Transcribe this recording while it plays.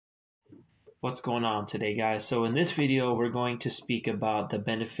What's going on today, guys? So in this video, we're going to speak about the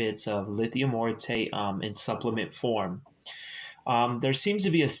benefits of lithium orotate in supplement form. There seems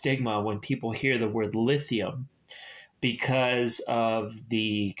to be a stigma when people hear the word lithium because of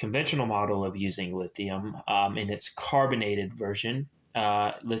the conventional model of using lithium in its carbonated version,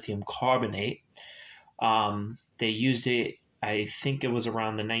 lithium carbonate. They used it, I think it was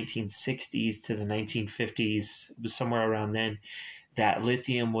around the 1960s to the 1950s, it was somewhere around then, that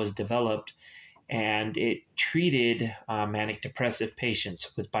lithium was developed, and it treated manic depressive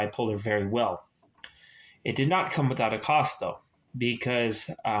patients with bipolar very well. It did not come without a cost, though, because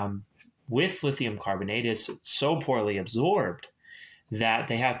with lithium carbonate, it's so poorly absorbed that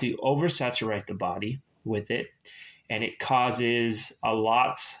they have to oversaturate the body with it, and it causes a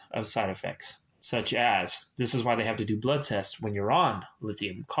lot of side effects, such as, this is why they have to do blood tests when you're on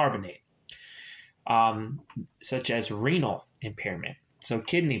lithium carbonate, such as renal impairment, so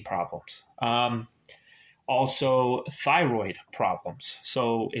kidney problems, also thyroid problems.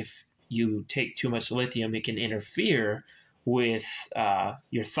 So if you take too much lithium, it can interfere with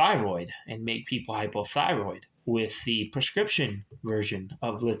your thyroid and make people hypothyroid with the prescription version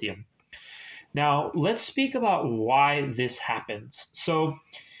of lithium. Now, let's speak about why this happens. So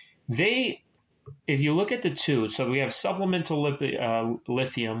if you look at the two, so we have supplemental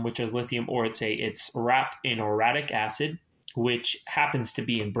lithium, which is lithium orotate. It's wrapped in orotic acid, which happens to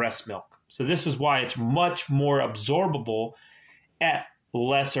be in breast milk. So this is why it's much more absorbable at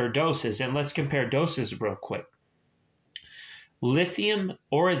lesser doses. And let's compare doses real quick. Lithium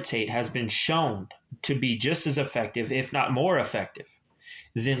orotate has been shown to be just as effective, if not more effective,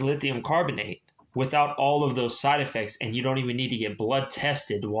 than lithium carbonate without all of those side effects, and you don't even need to get blood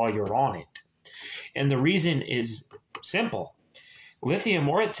tested while you're on it. And the reason is simple. Lithium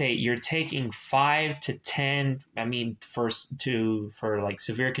orotate, you're taking 5 to 10, for like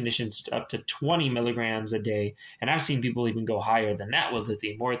severe conditions, up to 20 milligrams a day. And I've seen people even go higher than that with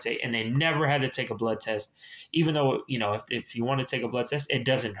lithium orotate, and they never had to take a blood test, even though, if you want to take a blood test, it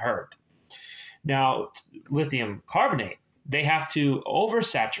doesn't hurt. Now, lithium carbonate, they have to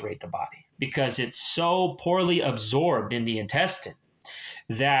oversaturate the body because it's so poorly absorbed in the intestine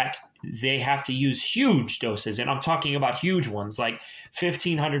that they have to use huge doses. And I'm talking about huge ones, like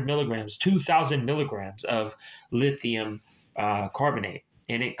 1,500 milligrams, 2,000 milligrams of lithium carbonate.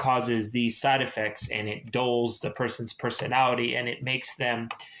 And it causes these side effects, and it dulls the person's personality, and it makes them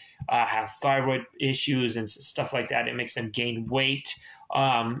have thyroid issues and stuff like that. It makes them gain weight.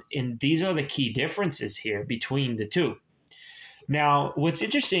 And these are the key differences here between the two. Now, what's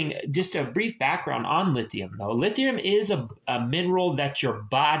interesting, just a brief background on lithium, though. Lithium is a mineral that your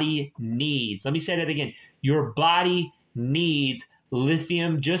body needs. Let me say that again. Your body needs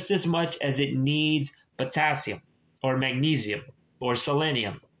lithium just as much as it needs potassium or magnesium or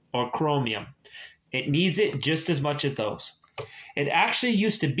selenium or chromium. It needs it just as much as those. It actually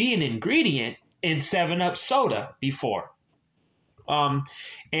used to be an ingredient in 7-Up soda before.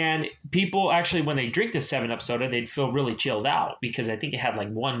 And people actually, when they drink the 7-Up soda, they'd feel really chilled out because I think it had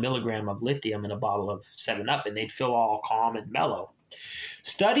like 1 milligram of lithium in a bottle of 7-Up, and they'd feel all calm and mellow.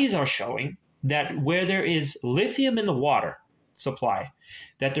 Studies are showing that where there is lithium in the water supply,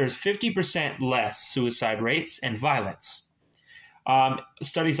 that there's 50% less suicide rates and violence.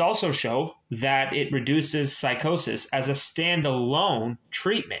 Studies also show that it reduces psychosis as a standalone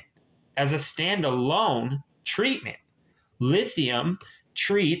treatment. Lithium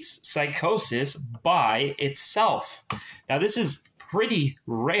treats psychosis by itself. Now, this is pretty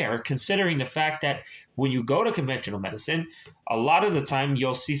rare considering the fact that when you go to conventional medicine, a lot of the time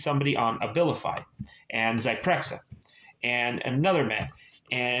you'll see somebody on Abilify and Zyprexa and another med,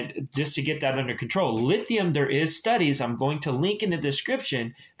 and just to get that under control. Lithium, there is studies I'm going to link in the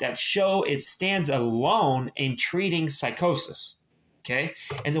description that show it stands alone in treating psychosis. Okay?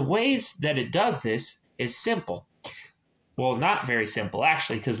 And the ways that it does this is simple. Well, not very simple,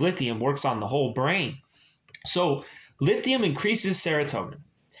 actually, because lithium works on the whole brain. So lithium increases serotonin.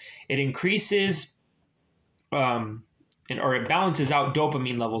 It increases it balances out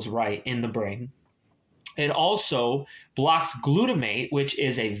dopamine levels right in the brain. It also blocks glutamate, which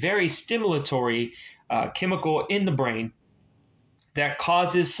is a very stimulatory chemical in the brain that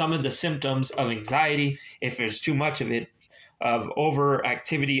causes some of the symptoms of anxiety, if there's too much of it, of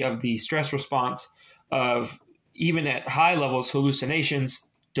overactivity of the stress response, of even at high levels, hallucinations,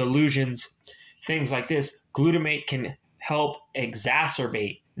 delusions, things like this. Glutamate can help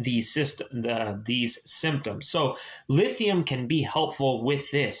exacerbate these symptoms. So lithium can be helpful with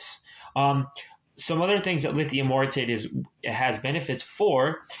this. Some other things that lithium orotate has benefits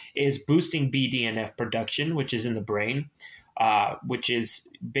for is boosting BDNF production, which is in the brain. which is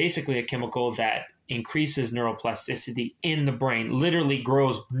basically a chemical that increases neuroplasticity in the brain, literally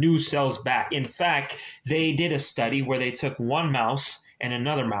grows new cells back. In fact, they did a study where they took one mouse and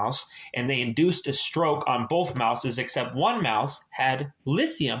another mouse, and they induced a stroke on both mouses, except one mouse had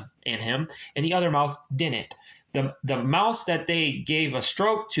lithium in him and the other mouse didn't. The mouse that they gave a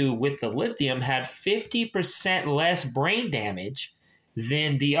stroke to with the lithium had 50% less brain damage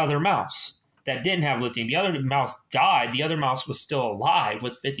than the other mouse that didn't have lithium. The other mouse died. The other mouse was still alive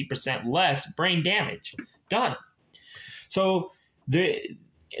with 50% less brain damage. Done. So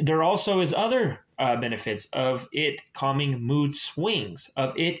there also is other benefits of it calming mood swings,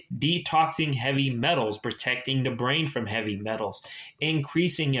 of it detoxing heavy metals, protecting the brain from heavy metals,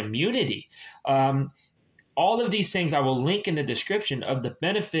 increasing immunity. All of these things I will link in the description of the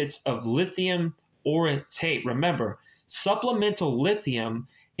benefits of lithium orotate. Remember, supplemental lithium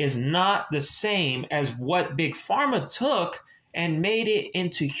is not the same as what Big Pharma took and made it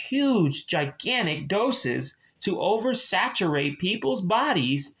into huge, gigantic doses to oversaturate people's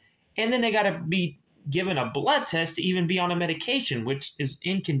bodies. And then they got to be given a blood test to even be on a medication, which is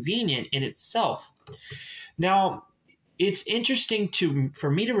inconvenient in itself. Now, it's interesting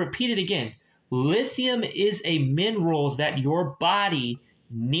for me to repeat it again. Lithium is a mineral that your body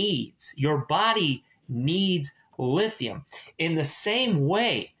needs. Your body needs lithium in the same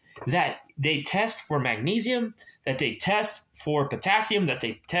way that they test for magnesium, that they test for potassium, that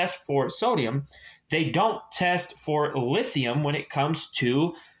they test for sodium. They don't test for lithium when it comes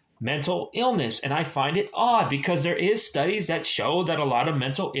to mental illness. And I find it odd because there is studies that show that a lot of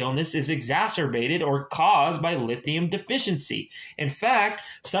mental illness is exacerbated or caused by lithium deficiency. In fact,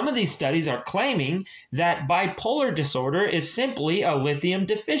 some of these studies are claiming that bipolar disorder is simply a lithium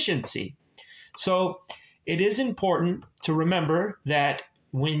deficiency. So it is important to remember that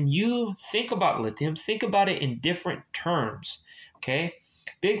when you think about lithium, think about it in different terms, okay?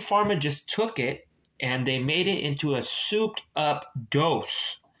 Big Pharma just took it and they made it into a souped up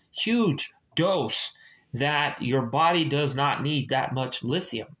dose, huge dose that your body does not need that much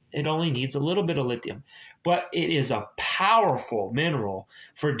lithium. It only needs a little bit of lithium, but it is a powerful mineral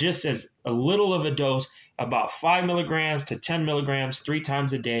for just as a little of a dose, about 5 milligrams to 10 milligrams 3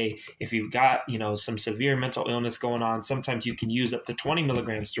 times a day. If you've got, some severe mental illness going on, sometimes you can use up to 20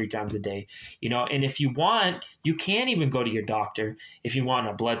 milligrams 3 times a day, and if you want, you can even go to your doctor if you want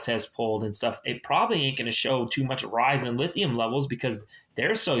a blood test pulled and stuff. It probably ain't going to show too much rise in lithium levels because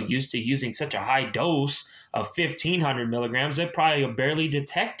they're so used to using such a high dose of 1,500 milligrams, they probably barely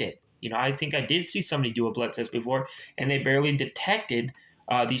detect it. I think I did see somebody do a blood test before, and they barely detected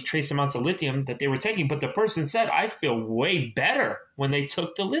these trace amounts of lithium that they were taking. But the person said, I feel way better when they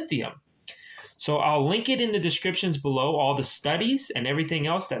took the lithium. So I'll link it in the descriptions below, all the studies and everything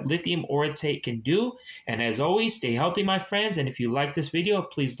else that lithium orotate can do. And as always, stay healthy, my friends. And if you like this video,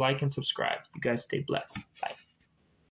 please like and subscribe. You guys stay blessed. Bye.